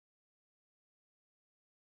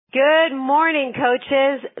Good morning,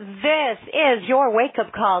 coaches. This is your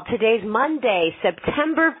wake-up call. Today's Monday,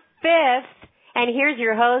 September 5th, and here's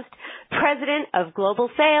your host, President of Global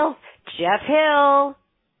Sales, Jeff Hill.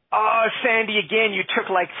 Oh, Sandy, again, you took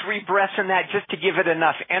like 3 breaths in that just to give it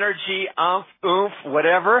enough energy, oomph,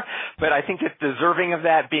 whatever. But I think it's deserving of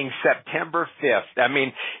that being September 5th. I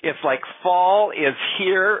mean, it's like fall is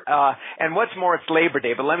here, and what's more, it's Labor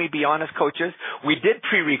Day. But let me be honest, coaches, we did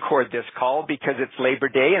pre-record this call because it's Labor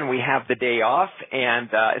Day and we have the day off and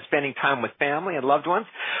spending time with family and loved ones,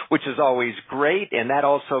 which is always great. And that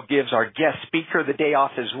also gives our guest speaker the day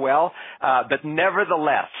off as well. But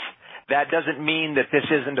nevertheless, that doesn't mean that this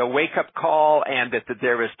isn't a wake-up call and that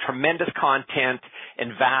there is tremendous content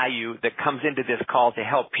and value that comes into this call to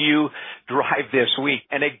help you drive this week.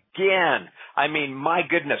 And again, I mean, my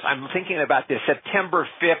goodness, I'm thinking about this. September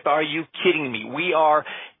 5th, are you kidding me? We are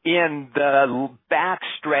in the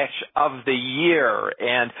backstretch of the year.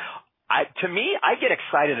 And to me, I get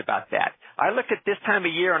excited about that. I look at this time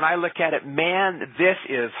of year and I look at it, man, this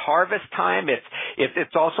is harvest time.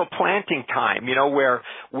 It's also planting time, you know, where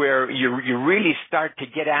you really start to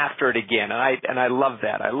get after it again. And I love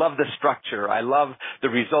that. I love the structure. I love the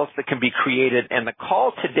results that can be created. And the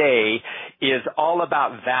call today is all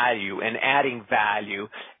about value and adding value.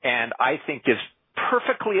 And I think is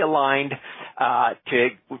perfectly aligned to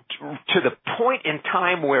the point in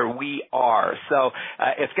time where we are. So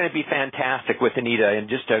it's going to be fantastic with Anita in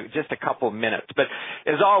just a couple of minutes. But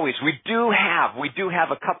as always, we do have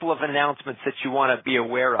a couple of announcements that you want to be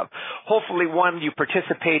aware of. Hopefully, one, you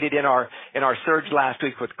participated in our surge last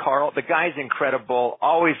week with Carl. The guy's incredible,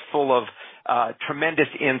 always full of tremendous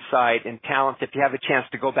insight and talent. If you have a chance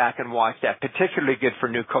to go back and watch that, particularly good for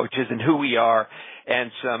new coaches and who we are,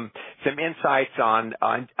 and some insights on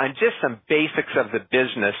just some basics of the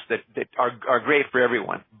business that are great for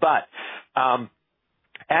everyone. But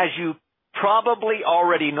as you probably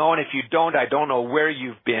already know, and if you don't, I don't know where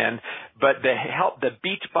you've been, but the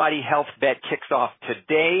Beachbody Health Bet kicks off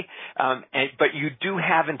today, but you do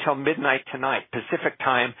have until midnight tonight, Pacific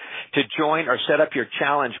time, to join or set up your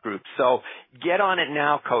challenge group. So get on it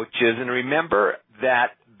now, coaches, and remember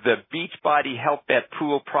that the Beachbody Health Bet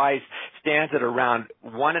pool prize stands at around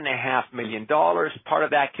 $1.5 million. Part of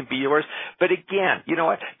that can be yours. But again, you know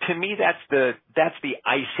what? To me, that's the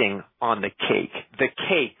icing on the cake. The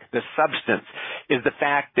cake, the substance, is the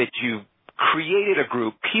fact that you created a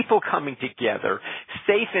group, people coming together,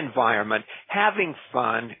 safe environment, having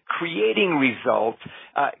fun, creating results,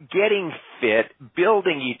 getting fit,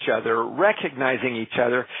 building each other, recognizing each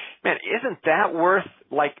other. Man, isn't that worth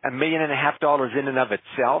like $1.5 million in and of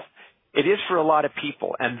itself? It is for a lot of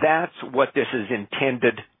people, and that's what this is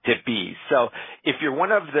intended to be. So if you're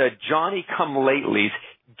one of the Johnny-come-latelys,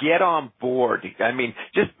 get on board. I mean,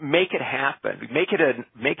 just make it happen. Make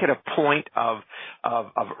it a point of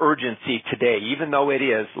urgency today, even though it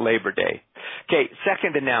is Labor Day. Okay,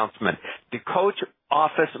 second announcement. The Coach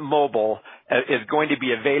Office Mobile is going to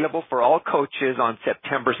be available for all coaches on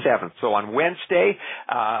September 7th. So on Wednesday,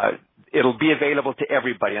 it'll be available to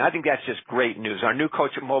everybody. And I think that's just great news. Our new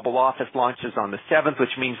Coach Mobile Office launches on the 7th, which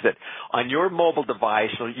means that on your mobile device,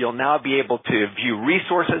 you'll now be able to view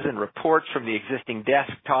resources and reports from the existing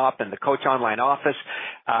desktop and the Coach Online Office.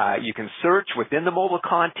 You can search within the mobile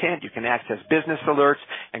content. You can access business alerts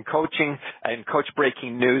and coaching and coach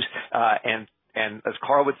breaking news, and as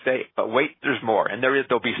Carl would say, but wait, there's more. And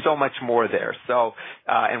there'll be so much more there. So,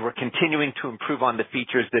 and we're continuing to improve on the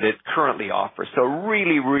features that it currently offers. So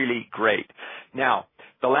really, really great. Now,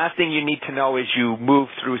 the last thing you need to know as you move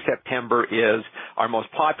through September is our most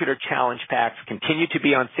popular challenge packs continue to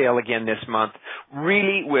be on sale again this month,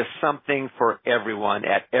 really with something for everyone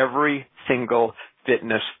at every single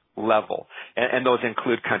fitness level. And those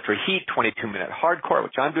include Country Heat, 22-minute hardcore,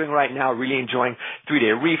 which I'm doing right now, really enjoying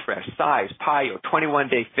 3-day refresh, size, PiYo,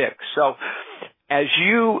 21-day fix. So as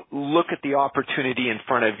you look at the opportunity in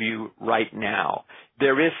front of you right now,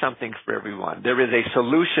 there is something for everyone. There is a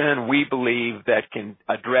solution, we believe, that can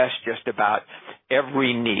address just about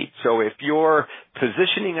every need. So if you're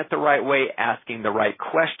positioning it the right way, asking the right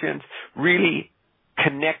questions, really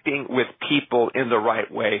connecting with people in the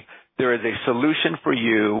right way, there is a solution for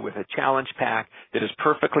you with a challenge pack that is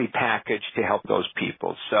perfectly packaged to help those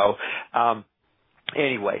people. So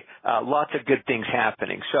anyway, lots of good things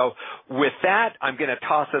happening. So with that, I'm going to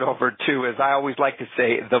toss it over to, as I always like to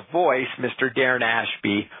say, the voice, Mr. Darren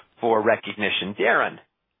Ashby, for recognition. Darren.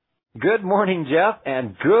 Good morning, Jeff,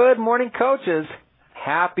 and good morning, coaches.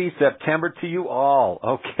 Happy September to you all.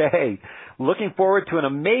 Okay, looking forward to an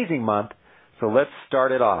amazing month, so let's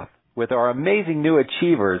start it off with our amazing new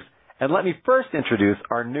achievers And let me first introduce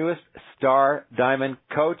our newest Star Diamond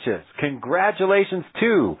coaches. Congratulations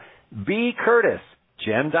to B. Curtis,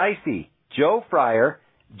 Jen Dicey, Joe Fryer,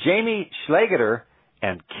 Jamie Schlegeter,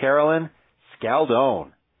 and Carolyn Scaldone.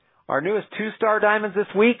 Our newest 2-star diamonds this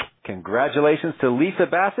week, congratulations to Lisa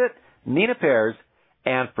Bassett, Nina Pears,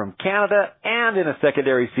 and from Canada and in a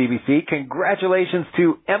secondary CBC, congratulations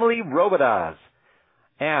to Emily Robidas.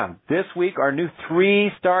 And this week, our new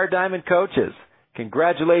 3-star diamond coaches.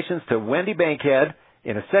 Congratulations to Wendy Bankhead,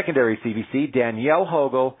 in a secondary CBC, Danielle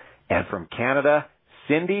Hogle, and from Canada,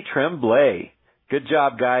 Cindy Tremblay. Good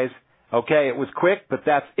job, guys. Okay, it was quick, but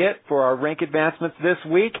that's it for our rank advancements this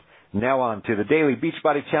week. Now on to the Daily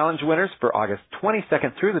Beachbody Challenge winners for August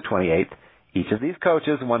 22nd through the 28th. Each of these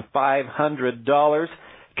coaches won $500.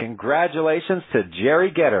 Congratulations to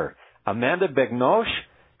Jerry Getter, Amanda Begnoche,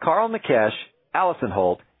 Carl McKesh, Allison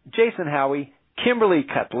Holt, Jason Howie, Kimberly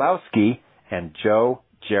Katlowski, and Joe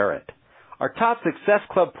Jarrett. Our top Success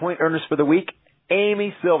Club point earners for the week,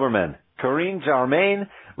 Amy Silverman, Corinne Jarmain,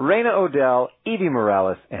 Raina Odell, Evie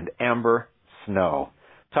Morales, and Amber Snow.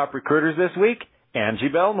 Top recruiters this week, Angie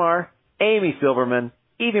Belmar, Amy Silverman,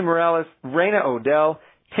 Evie Morales, Raina Odell,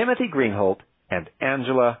 Timothy Greenholt, and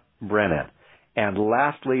Angela Brennan. And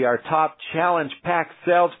lastly, our top challenge pack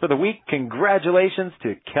sales for the week, congratulations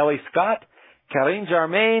to Kelly Scott, Corinne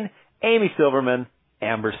Jarmain, Amy Silverman,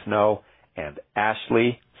 Amber Snow, and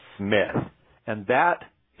Ashley Smith. And that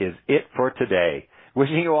is it for today.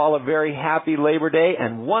 Wishing you all a very happy Labor Day,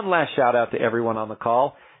 and one last shout out to everyone on the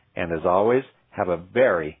call. And as always, have a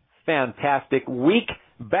very fantastic week.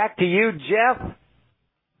 Back to you, Jeff.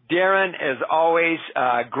 Darren, as always,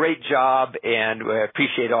 great job, and we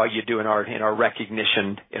appreciate all you do in our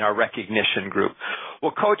recognition group.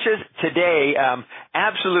 Well, coaches, today,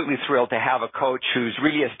 absolutely thrilled to have a coach who's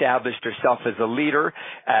really established herself as a leader.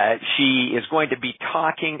 She is going to be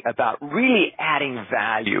talking about really adding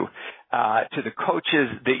value to the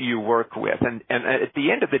coaches that you work with, and at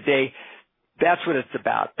the end of the day, that's what it's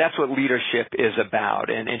about. That's what leadership is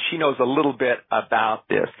about. And she knows a little bit about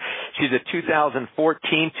this. She's a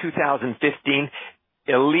 2014, 2015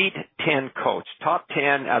 Elite 10 coach, top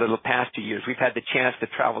 10 out of the past 2 years. We've had the chance to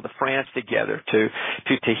travel to France together, to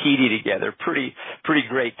Tahiti together. Pretty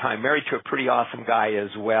great time. Married to a pretty awesome guy as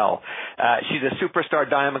well. She's a superstar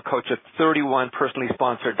diamond coach with 31 personally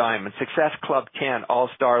sponsored diamonds. Success Club 10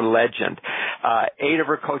 All-Star legend. 8 of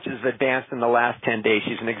her coaches have advanced in the last 10 days.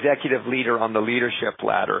 She's an executive leader on the leadership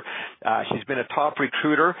ladder. She's been a top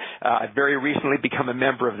recruiter. Very recently become a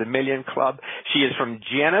member of the Million Club. She is from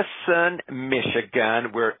Jenison, Michigan.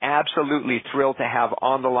 We're absolutely thrilled to have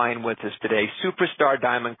on the line with us today superstar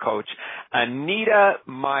diamond coach Anita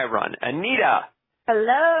Myron. Anita.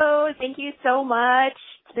 Hello. Thank you so much.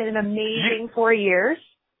 It's been an amazing 4 years.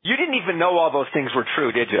 You didn't even know all those things were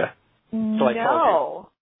true, did you? No.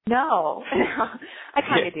 I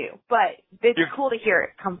kind of do, but it's cool to hear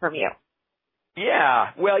it come from you.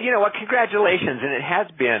 Yeah. Well, you know what? Congratulations. And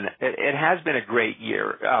it has been a great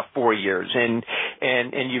year, 4 years.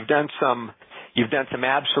 And you've done some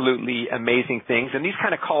absolutely amazing things. And these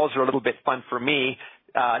kind of calls are a little bit fun for me.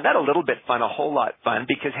 Not a little bit fun, a whole lot fun,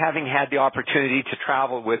 because having had the opportunity to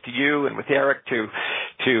travel with you and with Eric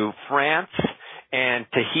to France and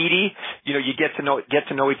Tahiti, you know, you get to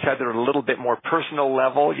know each other at a little bit more personal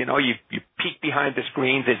level. You know, you peek behind the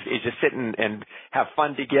screens as you sit and have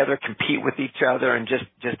fun together, compete with each other, and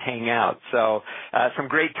just hang out. So some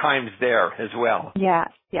great times there as well.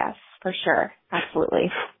 Yes, for sure.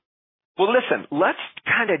 Absolutely. Well, listen, let's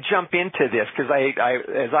kind of jump into this, because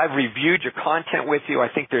as I've reviewed your content with you, I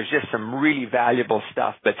think there's just some really valuable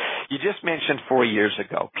stuff. But you just mentioned 4 years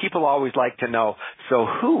ago. People always like to know, so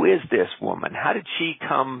who is this woman? How did she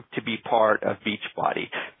come to be part of Beachbody?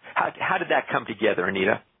 How did that come together,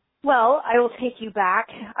 Anita? Well, I will take you back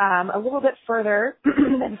a little bit further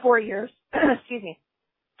than 4 years. Excuse me.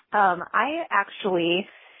 I actually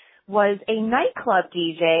was a nightclub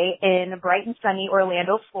DJ in bright and sunny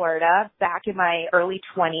Orlando, Florida, back in my early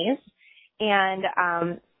 20s. And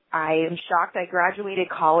I am shocked I graduated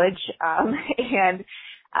college and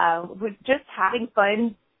was just having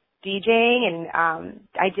fun DJing. And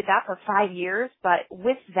I did that for 5 years. But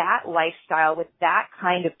with that lifestyle, with that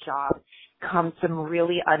kind of job, comes some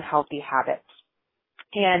really unhealthy habits.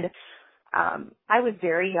 And I was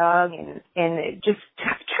very young and just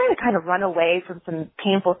trying to kind of run away from some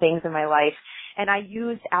painful things in my life. And I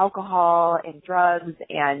used alcohol and drugs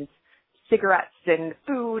and cigarettes and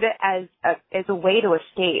food as a way to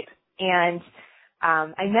escape. And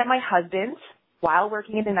I met my husband while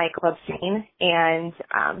working in the nightclub scene. And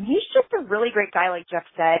he's just a really great guy, like Jeff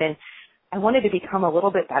said. And I wanted to become a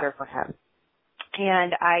little bit better for him.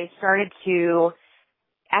 and I started to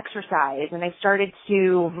exercise, and I started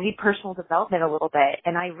to read personal development a little bit,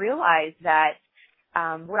 and I realized that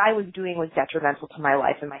what I was doing was detrimental to my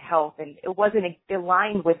life and my health, and it wasn't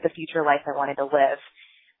aligned with the future life I wanted to live.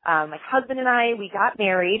 My husband and I, we got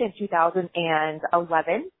married in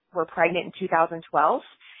 2011. We're pregnant in 2012,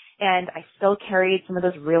 and I still carried some of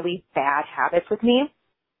those really bad habits with me.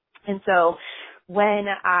 And so when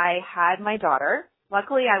I had my daughter,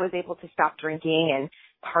 luckily I was able to stop drinking and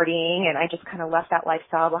partying, and I just kind of left that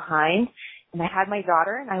lifestyle behind. And I had my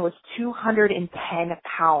daughter, and I was 210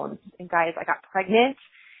 pounds. And guys, I got pregnant.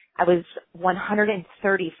 I was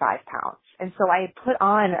 135 pounds. And so I had put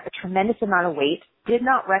on a tremendous amount of weight, did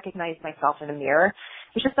not recognize myself in the mirror,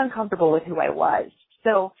 was just uncomfortable with who I was.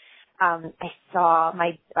 So I saw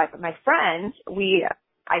my friend,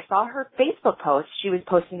 I saw her Facebook post. She was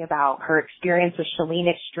posting about her experience with Chalene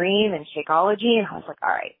Extreme and Shakeology, and I was like, all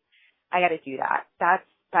right, I got to do that.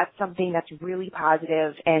 That's something that's really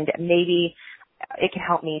positive, and maybe it can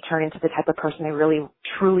help me turn into the type of person I really,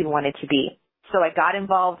 truly wanted to be. So I got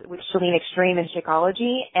involved with Chalene Extreme and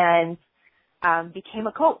Shakeology and became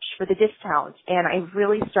a coach for the discount, and I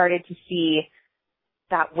really started to see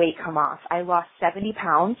that weight come off. I lost 70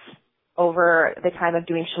 pounds over the time of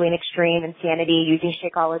doing Chalene Extreme, Insanity, using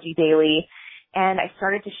Shakeology daily, and I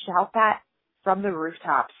started to shout that from the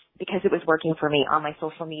rooftops because it was working for me on my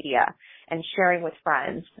social media and sharing with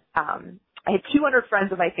friends. I had 200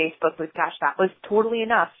 friends on my Facebook, but gosh, that was totally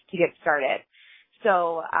enough to get started.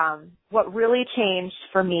 So what really changed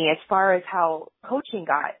for me as far as how coaching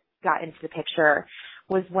got into the picture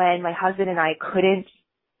was when my husband and I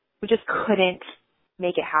we just couldn't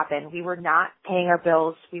make it happen. We were not paying our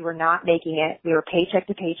bills. We were not making it. We were paycheck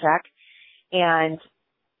to paycheck. And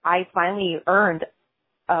I finally earned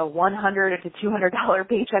a $100 to $200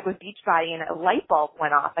 paycheck with Beachbody, and a light bulb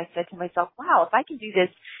went off. I said to myself, wow, if I can do this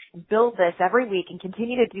and build this every week and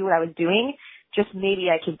continue to do what I was doing, just maybe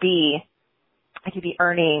I could be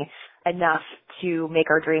earning enough to make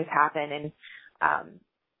our dreams happen. And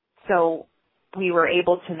so we were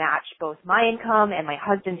able to match both my income and my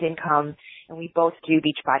husband's income, and we both do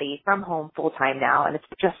Beachbody from home full time now, and it's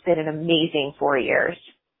just been an amazing 4 years.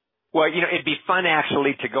 Well, it'd be fun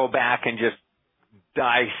actually to go back and just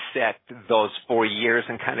dissect those 4 years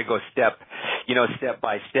and kind of go step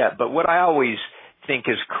by step. But what I always think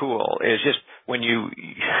is cool is just when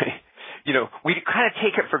we kind of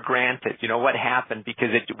take it for granted, what happened, because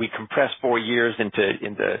we compress 4 years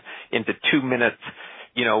into 2 minutes,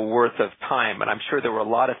 worth of time. And I'm sure there were a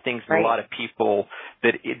lot of things and a lot of people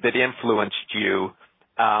that influenced you,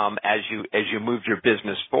 as you moved your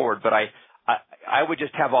business forward. But I would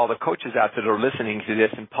just have all the coaches out there that are listening to this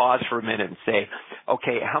and pause for a minute and say,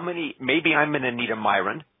 okay, maybe I'm an Anita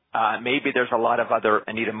Myron. Maybe there's a lot of other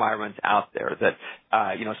Anita Myrons out there that,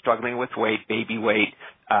 struggling with weight, baby weight,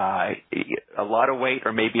 a lot of weight,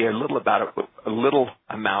 or maybe a little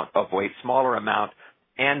amount of weight, smaller amount,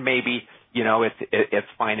 and maybe, it's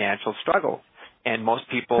financial struggles. And most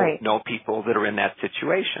people know people that are in that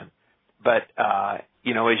situation. But, as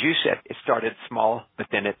you said, it started small, but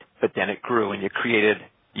then it grew, and you created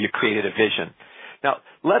a vision. Now,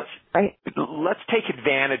 let's take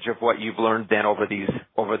advantage of what you've learned then over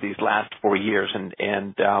these last 4 years,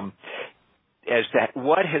 and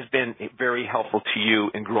what has been very helpful to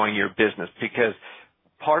you in growing your business, because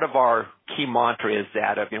part of our key mantra is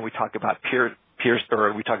that of, we talk about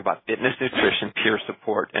we talk about fitness, nutrition, peer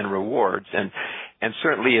support, and rewards, and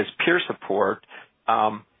certainly as peer support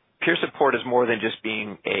is more than just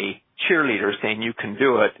being a cheerleader saying you can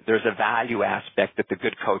do it. There's a value aspect that the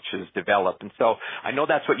good coaches develop. And so I know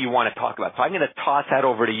that's what you want to talk about. So I'm going to toss that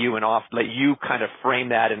over to you and let you kind of frame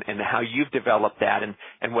that and how you've developed that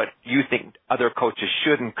and what you think other coaches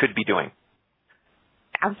should and could be doing.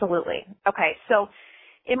 Absolutely. Okay. So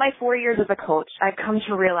in my 4 years as a coach, I've come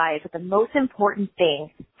to realize that the most important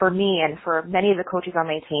thing for me and for many of the coaches on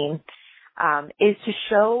my team is to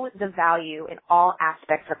show the value in all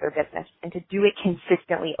aspects of their business and to do it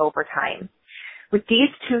consistently over time. With these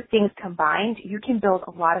two things combined, you can build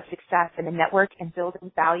a lot of success in a network and building a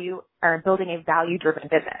value-driven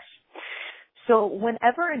business. So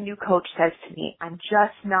whenever a new coach says to me, I'm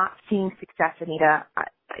just not seeing success, Anita,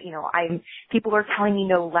 people are telling me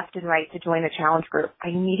no left and right to join the challenge group, I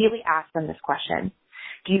immediately ask them this question.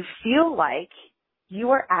 Do you feel like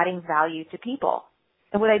you are adding value to people?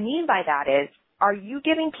 And what I mean by that is, are you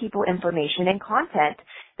giving people information and content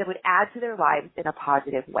that would add to their lives in a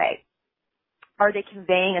positive way? Are they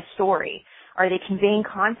conveying a story? Are they conveying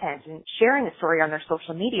content and sharing a story on their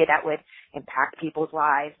social media that would impact people's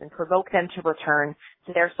lives and provoke them to return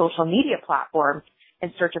to their social media platforms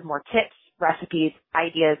in search of more tips, recipes,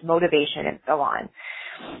 ideas, motivation, and so on.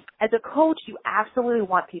 As a coach, you absolutely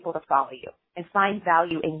want people to follow you and find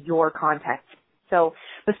value in your content. So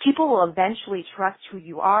those people will eventually trust who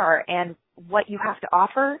you are and what you have to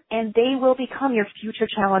offer, and they will become your future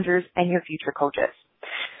challengers and your future coaches.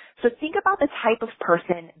 So think about the type of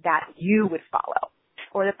person that you would follow,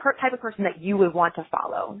 or the type of person that you would want to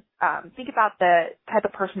follow. Think about the type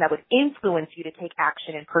of person that would influence you to take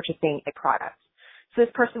action in purchasing a product. So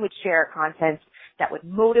this person would share content that would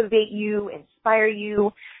motivate you, inspire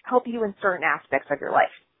you, help you in certain aspects of your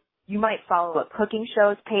life. You might follow a cooking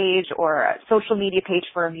shows page or a social media page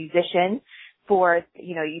for a musician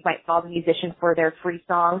you might follow the musician for their free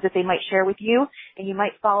songs that they might share with you, and you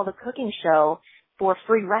might follow the cooking show for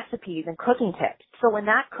free recipes and cooking tips. So when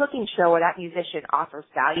that cooking show or that musician offers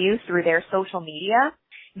value through their social media,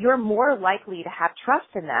 you're more likely to have trust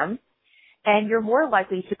in them, and you're more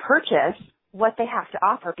likely to purchase what they have to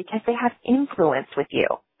offer because they have influence with you.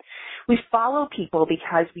 We follow people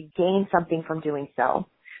because we gain something from doing so.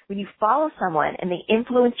 When you follow someone and they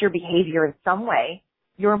influence your behavior in some way,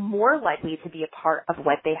 you're more likely to be a part of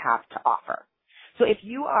what they have to offer. So if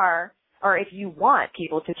you want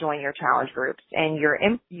people to join your challenge groups and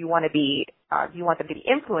you want them to be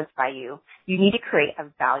influenced by you, you need to create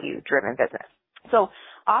a value-driven business. So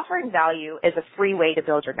offering value is a free way to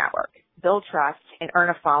build your network, build trust, and earn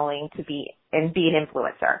a following be an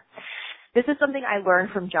influencer. This is something I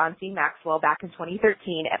learned from John C. Maxwell back in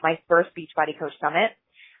 2013 at my first Beachbody Coach Summit.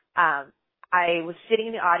 I was sitting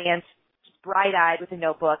in the audience, bright-eyed with a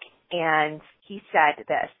notebook, and he said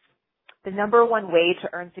this: the number one way to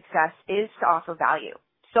earn success is to offer value.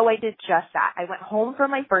 So I did just that. I went home from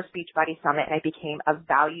my first Beachbody Summit, and I became a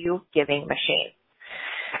value-giving machine.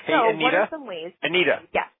 Hey, so Anita. What are some ways? Anita.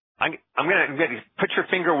 Yeah. I'm gonna put your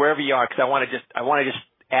finger wherever you are, because I want to just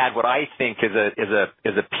add what I think is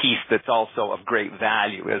a piece that's also of great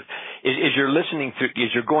value. Is you're listening to, as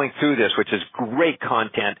you're going through this, which is great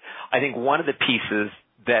content. I think one of the pieces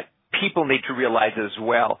that people need to realize as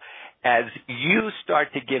well, as you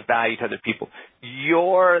start to give value to other people,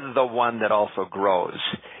 you're the one that also grows,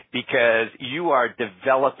 because you are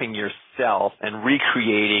developing yourself and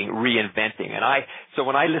recreating, reinventing. So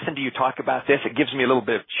when I listen to you talk about this, it gives me a little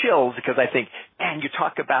bit of chills, because I think, man, you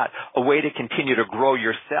talk about a way to continue to grow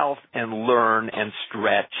yourself and learn and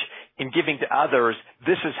stretch. In giving to others,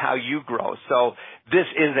 this is how you grow. So this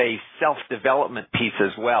is a self-development piece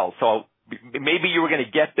as well. So maybe you were going to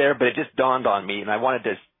get there, but it just dawned on me, and I wanted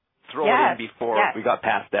to throw it in before we got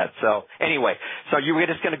past that. So anyway, so you were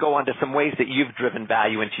just going to go on to some ways that you've driven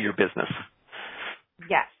value into your business.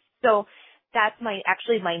 Yes. So that's my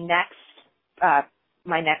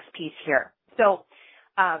next piece here. So,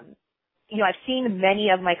 I've seen many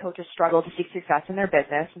of my coaches struggle to seek success in their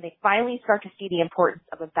business, and they finally start to see the importance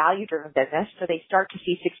of a value-driven business. So they start to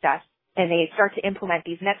see success, and they start to implement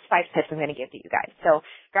these next 5 tips I'm going to give to you guys. So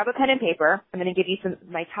grab a pen and paper. I'm going to give you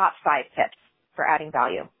my top 5 tips for adding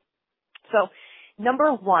value. So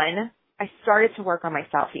number 1, I started to work on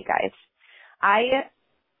myself, you guys.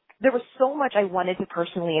 There was so much I wanted to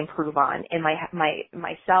personally improve on in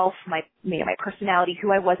myself, my personality,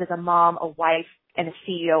 who I was as a mom, a wife, and a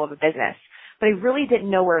CEO of a business. But I really didn't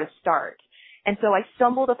know where to start. And so I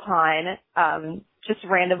stumbled upon, just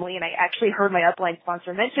randomly, and I actually heard my upline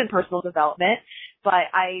sponsor mention personal development, but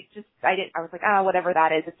I was like, whatever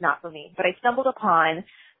that is, it's not for me. But I stumbled upon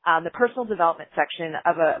the personal development section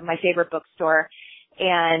of my favorite bookstore,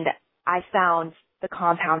 and I found The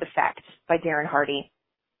Compound Effect by Darren Hardy.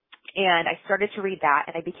 And I started to read that,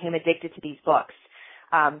 and I became addicted to these books,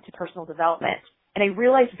 to personal development. And I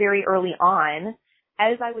realized very early on,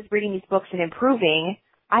 as I was reading these books and improving,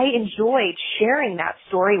 I enjoyed sharing that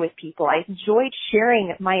story with people. I enjoyed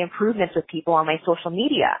sharing my improvements with people on my social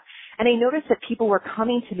media. And I noticed that people were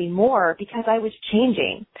coming to me more because I was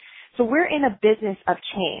changing. So we're in a business of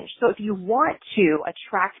change. So if you want to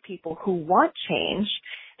attract people who want change,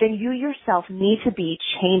 then you yourself need to be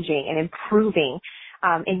changing and improving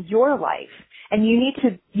in your life. And you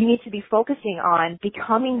need to be focusing on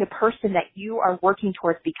becoming the person that you are working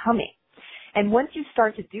towards becoming. And once you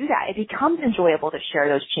start to do that, it becomes enjoyable to share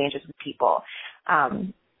those changes with people.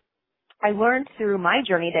 I learned through my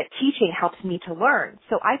journey that teaching helps me to learn.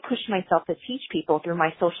 So I pushed myself to teach people through my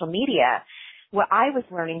social media what I was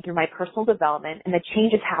learning through my personal development and the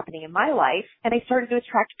changes happening in my life. And I started to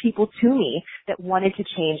attract people to me that wanted to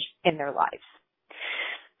change in their lives.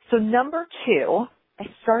 So number 2, I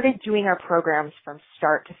started doing our programs from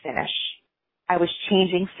start to finish. I was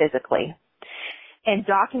changing physically and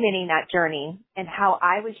documenting that journey and how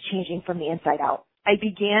I was changing from the inside out. I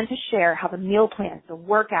began to share how the meal plans, the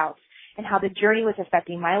workouts, and how the journey was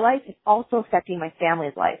affecting my life and also affecting my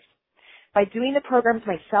family's life. By doing the programs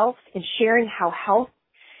myself and sharing how health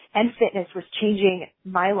and fitness was changing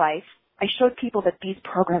my life, I showed people that these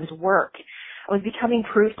programs work. I was becoming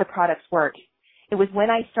proof the products work. It was when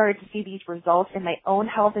I started to see these results in my own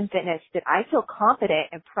health and fitness that I feel confident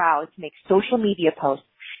and proud to make social media posts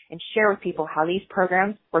and share with people how these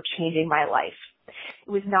programs were changing my life.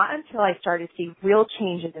 It was not until I started to see real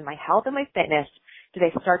changes in my health and my fitness did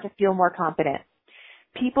I start to feel more confident.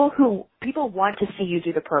 People want to see you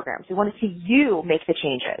do the programs. They want to see you make the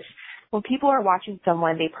changes. When people are watching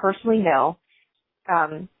someone they personally know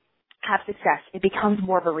have success, it becomes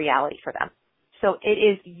more of a reality for them. So it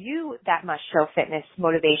is you that must show fitness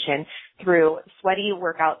motivation through sweaty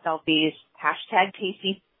workout selfies, hashtag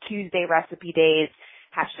Tasty Tuesday recipe days,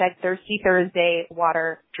 hashtag Thirsty Thursday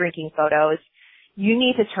water drinking photos. You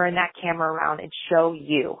need to turn that camera around and show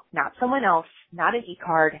you, not someone else, not an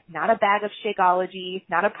e-card, not a bag of Shakeology,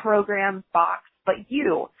 not a program box, but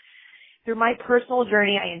you. Through my personal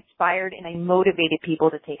journey, I inspired and I motivated people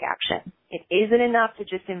to take action. It isn't enough to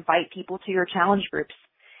just invite people to your challenge groups.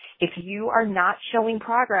 If you are not showing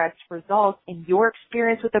progress, results in your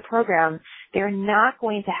experience with the program, they're not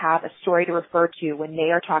going to have a story to refer to when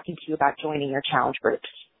they are talking to you about joining your challenge groups.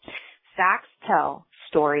 Facts tell,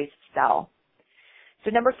 stories sell.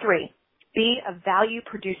 So number 3, be a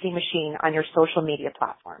value-producing machine on your social media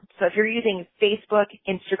platform. So if you're using Facebook,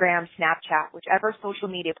 Instagram, Snapchat, whichever social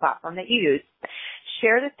media platform that you use,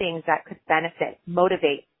 share the things that could benefit,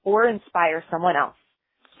 motivate, or inspire someone else.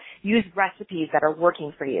 Use recipes that are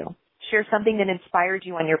working for you. Share something that inspired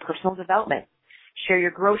you on your personal development. Share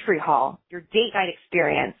your grocery haul, your date night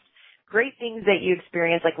experience, great things that you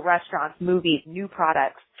experience like restaurants, movies, new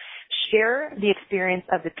products. Share the experience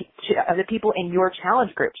of the people in your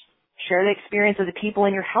challenge groups. Share the experience of the people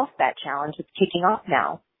in your Health Bet challenge that's kicking off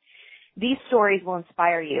now. These stories will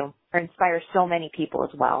inspire you or inspire so many people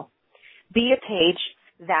as well. Be a page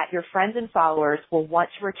that your friends and followers will want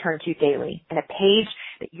to return to daily, and a page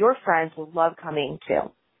that your friends will love coming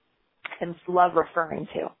to and love referring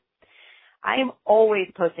to. I am always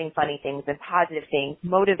posting funny things and positive things,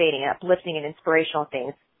 motivating, uplifting, and inspirational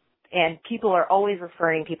things, and people are always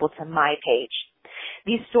referring people to my page.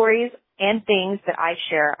 These stories and things that I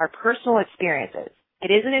share are personal experiences.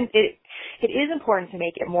 It is important to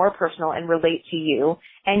make it more personal and relate to you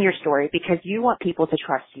and your story because you want people to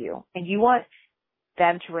trust you, and you want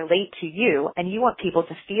them to relate to you, and you want people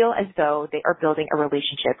to feel as though they are building a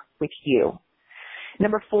relationship with you.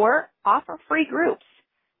 Number 4, offer free groups.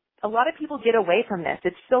 A lot of people get away from this.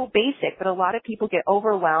 It's so basic, but a lot of people get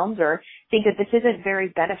overwhelmed or think that this isn't very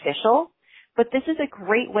beneficial. But this is a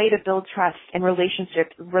great way to build trust and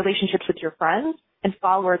relationships with your friends and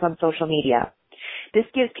followers on social media. This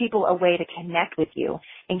gives people a way to connect with you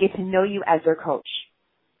and get to know you as their coach.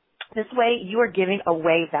 This way, you are giving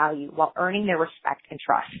away value while earning their respect and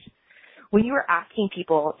trust. When you are asking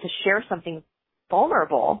people to share something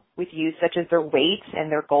vulnerable with you, such as their weight and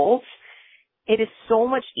their goals, it is so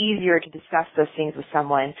much easier to discuss those things with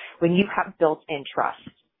someone when you have built-in trust.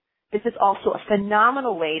 This is also a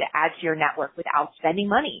phenomenal way to add to your network without spending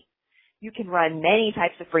money. You can run many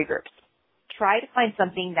types of free groups. Try to find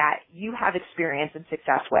something that you have experience and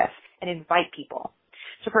success with and invite people.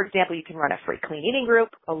 So, for example, you can run a free clean eating group,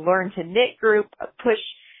 a learn to knit group, a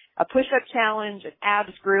push-up challenge, an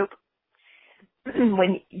abs group.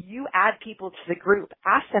 When you add people to the group,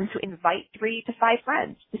 ask them to invite 3 to 5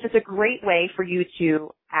 friends. This is a great way for you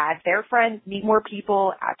to add their friends, meet more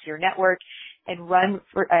people, add to your network,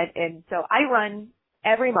 and so I run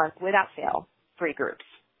every month without fail free groups.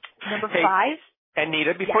 Number 5.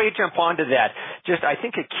 Anita, before you jump onto that, I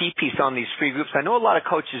think a key piece on these free groups, I know a lot of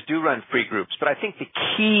coaches do run free groups, but I think the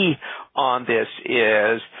key on this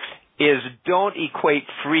is don't equate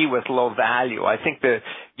free with low value. I think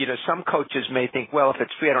some coaches may think, well, if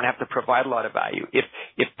it's free, I don't have to provide a lot of value.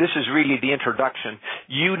 If this is really the introduction,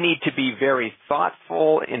 you need to be very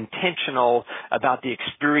thoughtful, intentional about the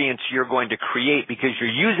experience you're going to create because you're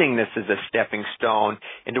using this as a stepping stone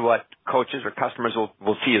into what coaches or customers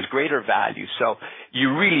will see as greater value. So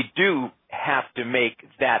you really do have to make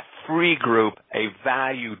that free group a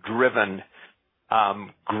value-driven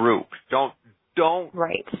group. Don't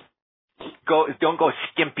right. Don't go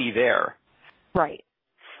skimpy there. Right.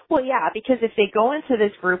 Well, yeah, because if they go into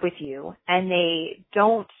this group with you and they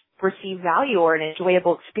don't receive value or an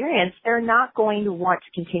enjoyable experience, they're not going to want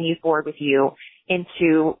to continue forward with you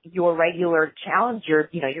into your regular challenge, your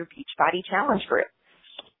Beachbody challenge group,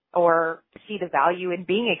 or see the value in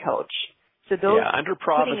being a coach. So those under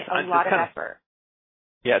promise, putting a lot of effort.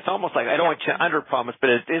 Yeah, it's almost like, I don't want you to under-promise,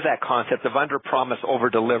 but it is that concept of under-promise,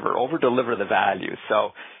 over-deliver the value.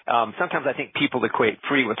 So sometimes I think people equate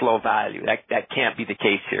free with low value. That can't be the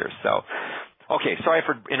case here. So, okay, sorry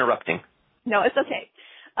for interrupting. No, it's okay.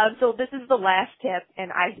 So this is the last tip,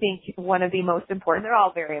 and I think one of the most important. They're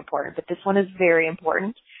all very important, but this one is very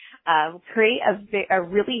important. Create a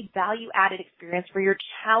really value-added experience for your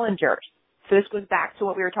challengers. So this goes back to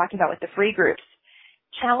what we were talking about with the free groups.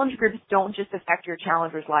 Challenge groups don't just affect your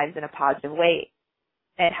challengers' lives in a positive way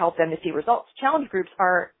and help them to see results. Challenge groups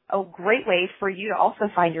are a great way for you to also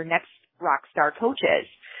find your next rock star coaches.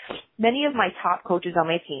 Many of my top coaches on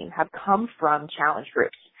my team have come from challenge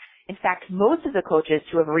groups. In fact, most of the coaches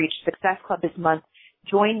who have reached Success Club this month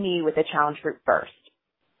joined me with a challenge group first.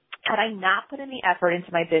 Had I not put in the effort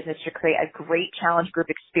into my business to create a great challenge group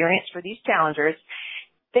experience for these challengers,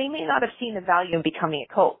 they may not have seen the value in becoming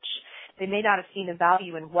a coach. They may not have seen the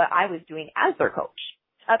value in what I was doing as their coach.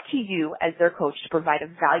 It's up to you as their coach to provide a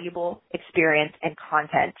valuable experience and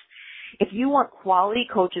content. If you want quality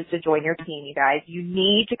coaches to join your team, you guys, you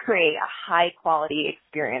need to create a high quality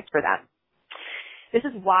experience for them. This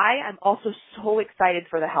is why I'm also so excited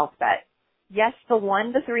for the Health Bet. Yes, the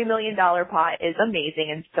 $1 to $3 million pot is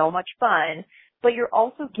amazing and so much fun, but you're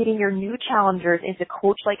also getting your new challengers into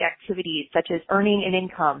coach-like activities such as earning an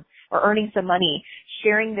income or earning some money,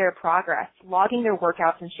 sharing their progress, logging their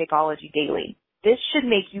workouts in Shakeology daily. This should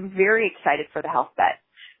make you very excited for the Health Bet.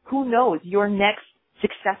 Who knows, your next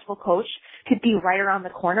successful coach could be right around the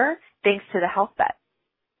corner thanks to the Health Bet.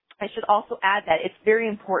 I should also add that it's very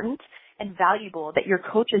important and valuable that your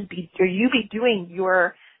coaches be doing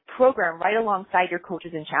your program right alongside your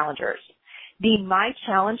coaches and challengers. The My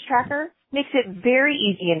Challenge Tracker makes it very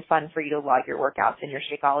easy and fun for you to log your workouts in your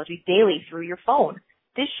Shakeology daily through your phone.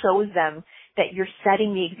 This shows them that you're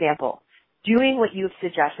setting the example, doing what you've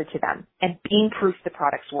suggested to them, and being proof the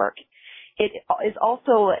products work. It is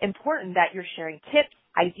also important that you're sharing tips,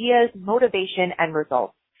 ideas, motivation, and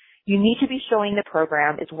results. You need to be showing the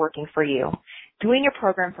program is working for you. Doing your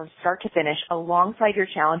program from start to finish alongside your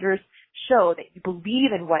challengers show that you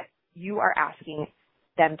believe in what you are asking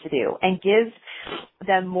them to do and gives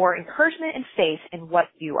them more encouragement and faith in what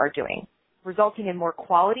you are doing, resulting in more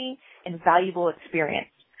quality and valuable experience.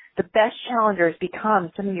 The best challengers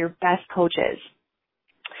become some of your best coaches.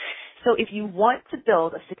 So if you want to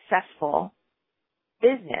build a successful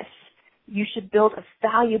business, you should build a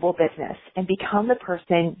valuable business and become the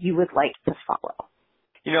person you would like to follow.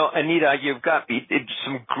 You know, Anita, you've got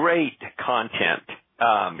some great content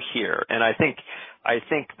here, and I think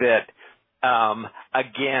that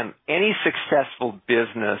again, any successful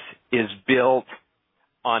business is built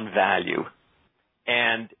on value,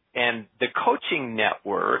 and the coaching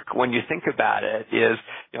network, when you think about it, is,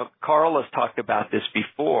 you know, Carl has talked about this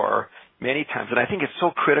before many times, and I think it's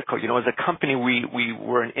so critical. You know, as a company,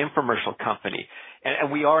 we're an infomercial company,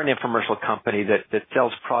 and we are an infomercial company that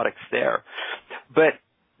sells products there. But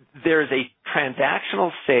there's a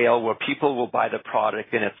transactional sale where people will buy the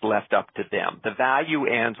product and it's left up to them. The value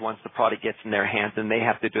ends once the product gets in their hands and they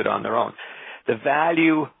have to do it on their own. The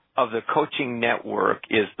value of the coaching network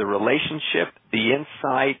is the relationship, the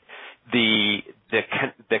insight, the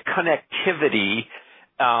connectivity,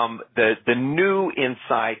 the new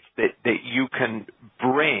insights that you can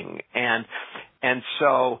bring. And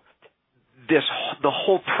so the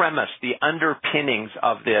whole premise, the underpinnings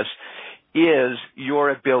of this is your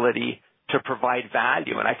ability to provide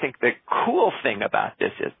value. And I think the cool thing about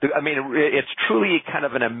this is, I mean, it's truly kind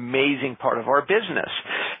of an amazing part of our business.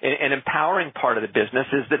 An empowering part of the business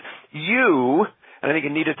is that you, and I think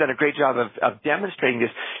Anita's done a great job of demonstrating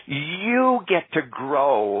this, you get to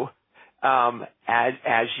grow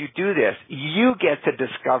as you do this. You get to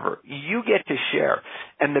discover. You get to share.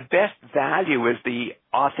 And the best value is the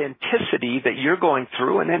authenticity that you're going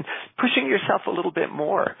through and then pushing yourself a little bit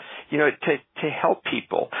more, you know, to help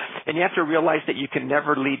people. And you have to realize that you can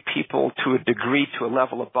never lead people to a degree, to a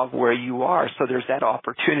level above where you are. So there's that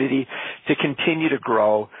opportunity to continue to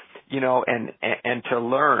grow, you know, and to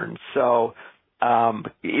learn. So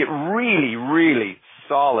it really, really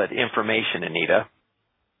solid information, Anita.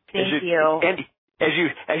 Thank you. And as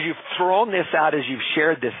you've thrown this out, as you've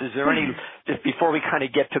shared this, is there any, just before we kind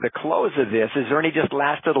of get to the close of this, is there any just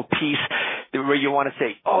last little piece where you want to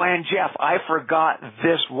say, oh, and Jeff, I forgot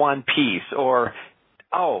this one piece, or,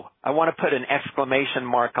 oh, I want to put an exclamation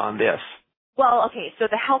mark on this? Well, okay, so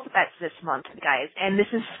the Health Bet's this month, guys, and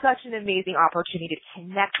this is such an amazing opportunity to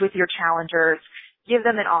connect with your challengers, give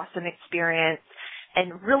them an awesome experience,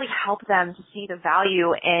 and really help them to see the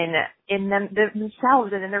value in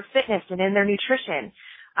themselves and in their fitness and in their nutrition.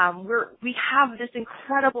 We have this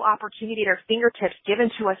incredible opportunity at our fingertips given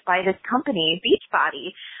to us by this company,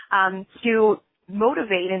 Beachbody, to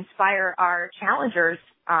motivate, inspire our challengers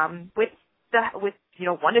with $1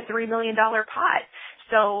 to $3 million pot.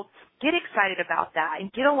 So get excited about that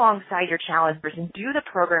and get alongside your challengers and do the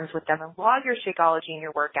programs with them and log your Shakeology and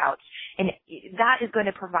your workouts. And that is going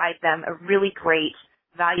to provide them a really great,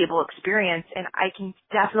 valuable experience. And I can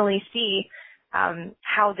definitely see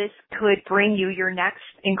how this could bring you your next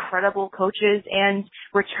incredible coaches and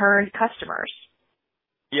returned customers.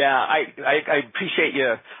 Yeah, I appreciate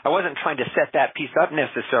you. I wasn't trying to set that piece up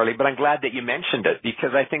necessarily, but I'm glad that you mentioned it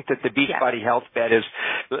because I think that the Beachbody Health Bet is.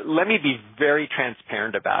 Let me be very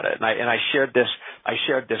transparent about it, and I shared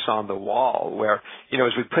this on the wall where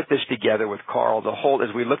as we put this together with Carl,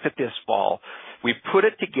 as we looked at this fall, we put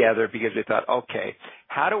it together because we thought, okay,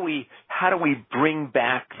 how do we bring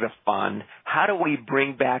back the fun? How do we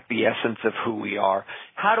bring back the essence of who we are?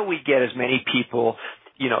 How do we get as many people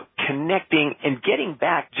connecting and getting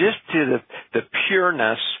back just to the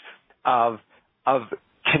pureness of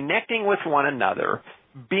connecting with one another,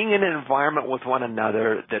 being in an environment with one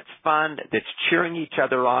another that's fun, that's cheering each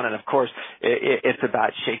other on, and of course, it's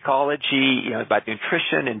about Shakeology, about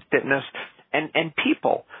nutrition and fitness and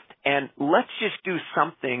people. And let's just do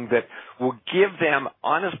something that will give them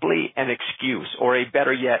honestly an excuse, or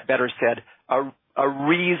better said, a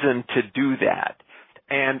reason to do that.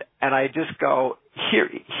 And I just go,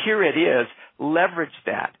 here it is, leverage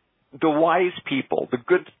that. The wise people,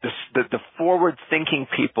 the forward-thinking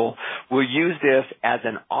people will use this as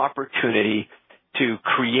an opportunity to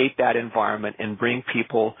create that environment and bring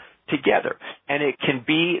people together. And it can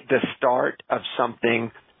be the start of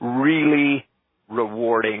something really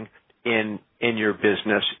rewarding in your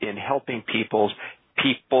business, in helping people,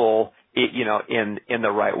 in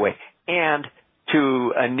the right way. And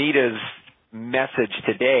to Anita's message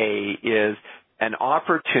today is an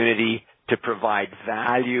opportunity to provide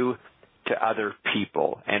value to other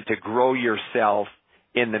people and to grow yourself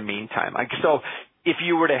in the meantime. So if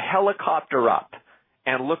you were to helicopter up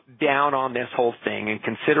and look down on this whole thing and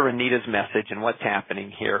consider Anita's message and what's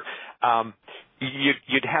happening here,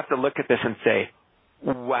 you'd have to look at this and say,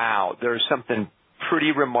 wow, there's something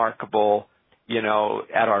pretty remarkable,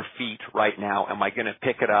 at our feet right now. Am I going to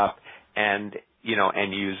pick it up and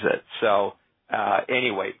use it? So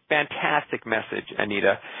anyway, fantastic message,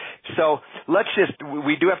 Anita. So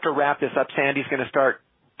we do have to wrap this up. Sandy's going to start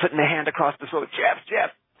putting the hand across the throat. Jeff,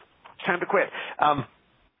 it's time to quit.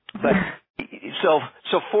 But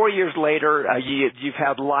so 4 years later, you've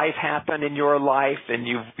had life happen in your life, and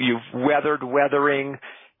you've weathering,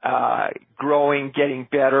 growing, getting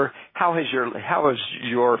better. How has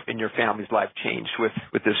your and your family's life changed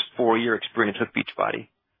with this 4-year experience with Beachbody?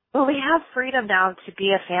 Well, we have freedom now to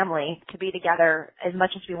be a family, to be together as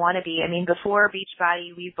much as we want to be. I mean, before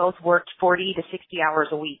Beachbody, we both worked 40 to 60 hours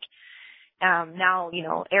a week. Now,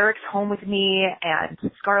 Eric's home with me, and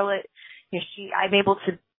Scarlett, I'm able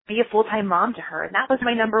to be a full-time mom to her. And that was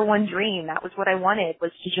my number one dream. That was what I wanted,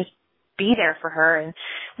 was to just be there for her. And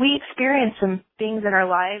we experienced some things in our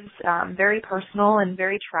lives, very personal and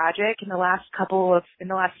very tragic in the last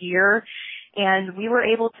year. And we were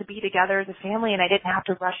able to be together as a family, and I didn't have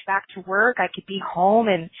to rush back to work. I could be home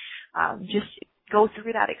and just go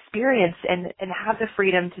through that experience and have the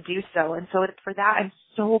freedom to do so. And so for that, I'm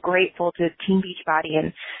so grateful to Team Beachbody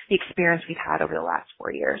and the experience we've had over the last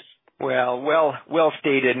 4 years. Well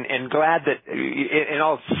stated, and glad that, in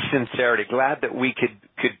all sincerity, glad that we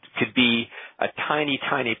could be a tiny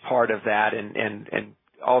part of that, and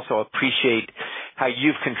also appreciate how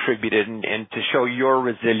you've contributed and to show your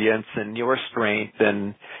resilience and your strength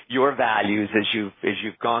and your values as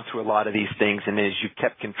you've gone through a lot of these things and as you've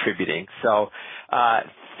kept contributing. So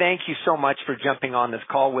thank you so much for jumping on this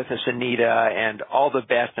call with us, Anita, and all the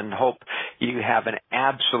best, and hope you have an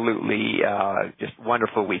absolutely just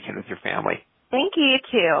wonderful weekend with your family. Thank you, you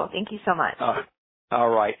too. Thank you so much. All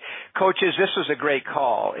right. Coaches, this was a great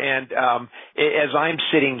call. And as I'm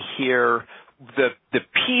sitting here, the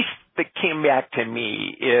piece that came back to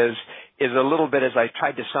me is a little bit, as I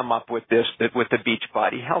tried to sum up with the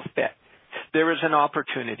Beachbody Health Bet. There is an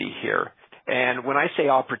opportunity here. And when I say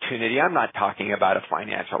opportunity, I'm not talking about a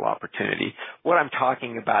financial opportunity. What I'm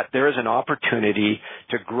talking about, there is an opportunity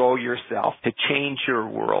to grow yourself, to change your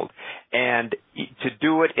world, and to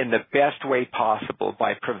do it in the best way possible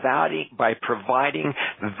by providing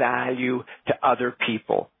value to other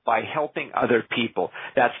people, by helping other people.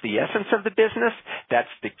 That's the essence of the business. That's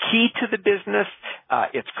the key to the business.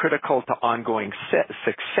 It's critical to ongoing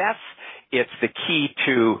success. It's the key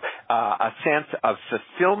to a sense of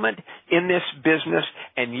fulfillment in this business.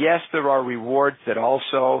 And yes, there are rewards that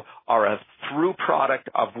also are a through product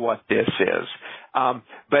of what this is.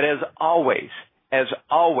 But as always,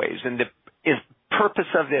 and the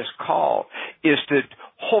purpose of this call is to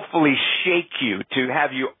hopefully shake you, to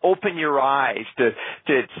have you open your eyes, to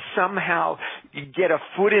somehow get a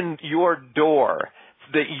foot in your door,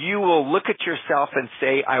 that you will look at yourself and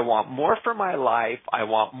say, I want more for my life, I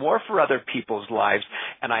want more for other people's lives,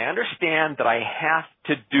 and I understand that I have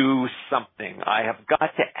to do something. I have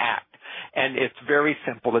got to act. And it's very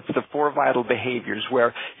simple. It's the 4 vital behaviors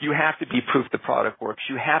where you have to be proof the product works.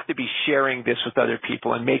 You have to be sharing this with other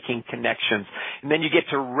people and making connections. And then you get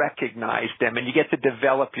to recognize them and you get to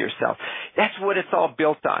develop yourself. That's what it's all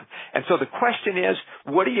built on. And so the question is,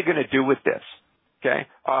 what are you going to do with this? Okay?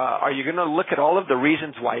 Are you going to look at all of the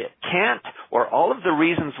reasons why it can't, or all of the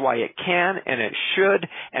reasons why it can and it should,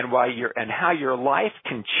 and how your life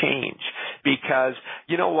can change? Because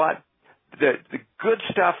you know what? The good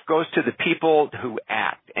stuff goes to the people who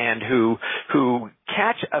act and who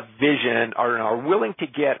catch a vision or are willing to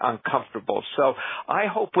get uncomfortable. So I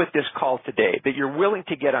hope with this call today that you're willing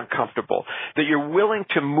to get uncomfortable, that you're willing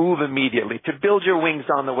to move immediately, to build your wings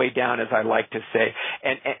on the way down, as I like to say,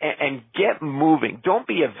 and get moving. Don't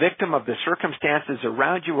be a victim of the circumstances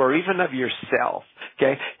around you or even of yourself.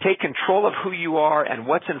 Okay? Take control of who you are and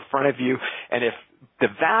what's in front of you. And if the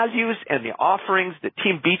values and the offerings that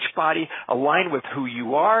Team Beachbody align with who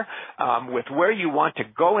you are, with where you want to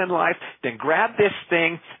go in life, then grab this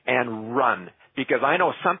thing and run. Because I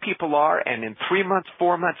know some people are, and in 3 months,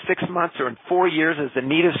 4 months, 6 months, or in 4 years, as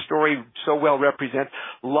Anita's story so well represents,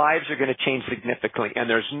 lives are going to change significantly. And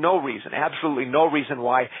there's no reason, absolutely no reason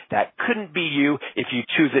why that couldn't be you if you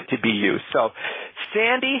choose it to be you. So,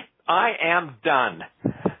 Sandy, I am done.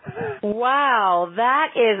 Wow,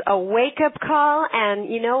 that is a wake-up call, and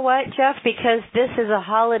you know what, Jeff? Because this is a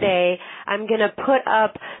holiday, I'm going to put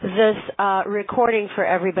up this recording for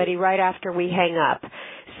everybody right after we hang up.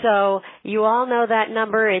 So you all know that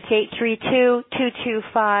number. It's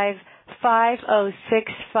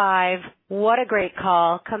 832-225-5065. What a great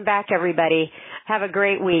call. Come back, everybody. Have a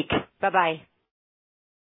great week. Bye-bye.